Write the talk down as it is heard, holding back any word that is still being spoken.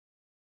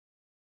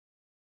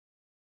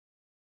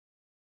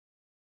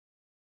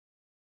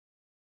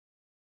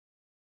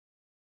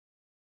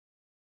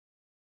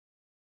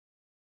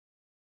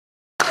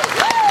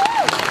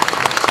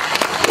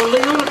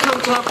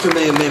talk to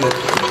me a minute.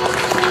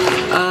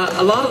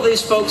 A lot of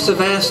these folks have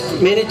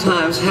asked many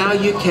times how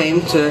you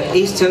came to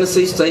East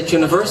Tennessee State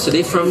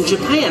University from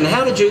Japan.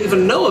 How did you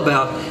even know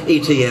about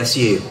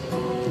ETSU?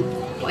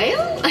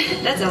 Well,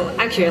 that's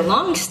actually a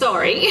long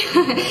story.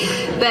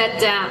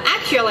 But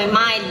actually,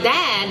 my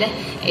dad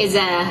is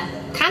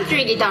a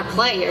country guitar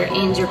player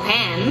in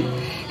Japan,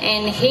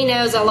 and he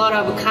knows a lot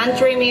of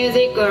country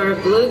music or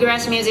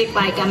bluegrass music,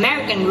 like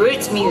American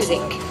roots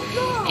music.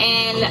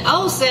 And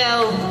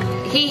also,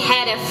 he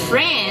had a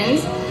friend,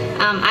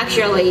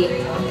 actually,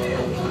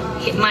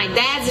 my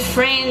dad's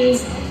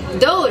friend's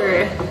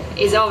daughter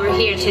is over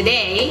here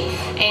today,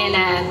 and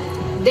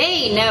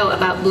they know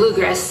about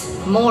bluegrass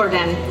more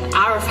than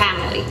our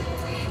family.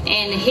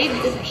 And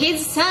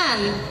his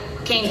son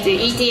came to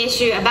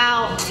ETSU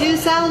about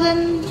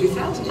 2000,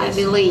 I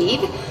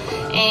believe.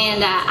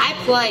 And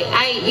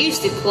I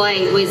used to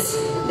play with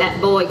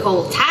that boy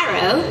called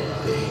Taro,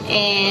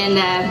 and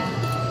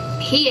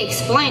he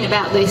explained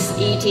about this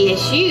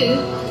ETSU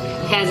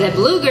has a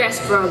bluegrass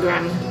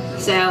program.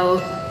 So,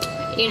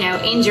 you know,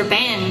 in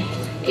Japan,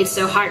 it's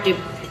so hard to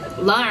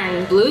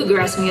learn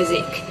bluegrass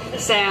music.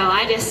 So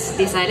I just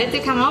decided to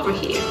come over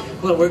here.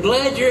 Well, we're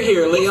glad you're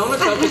here, Leona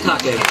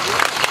Tokutake.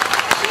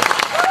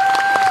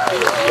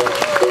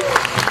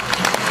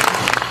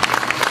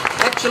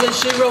 Actually,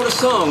 she wrote a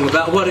song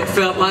about what it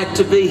felt like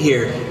to be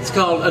here. It's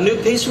called A New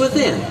Peace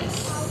Within.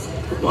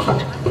 Come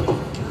on.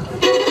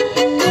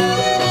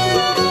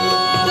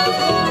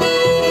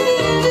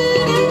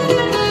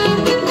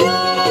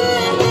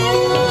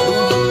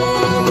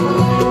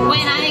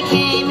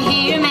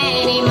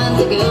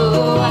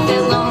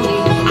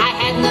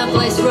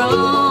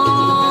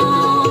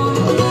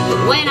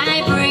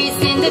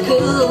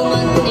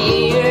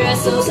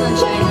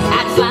 Sunshine,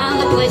 I'd find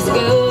a place to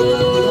go.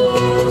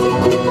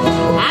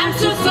 I'm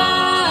so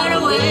far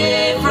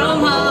away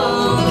from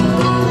home,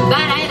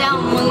 but I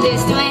don't want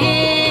this to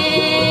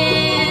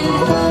end.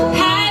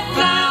 I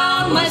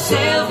found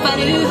myself a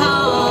new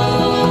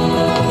home,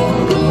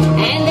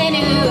 and a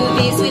new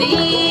peace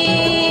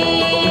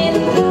within,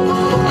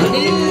 a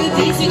new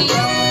peace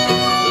within.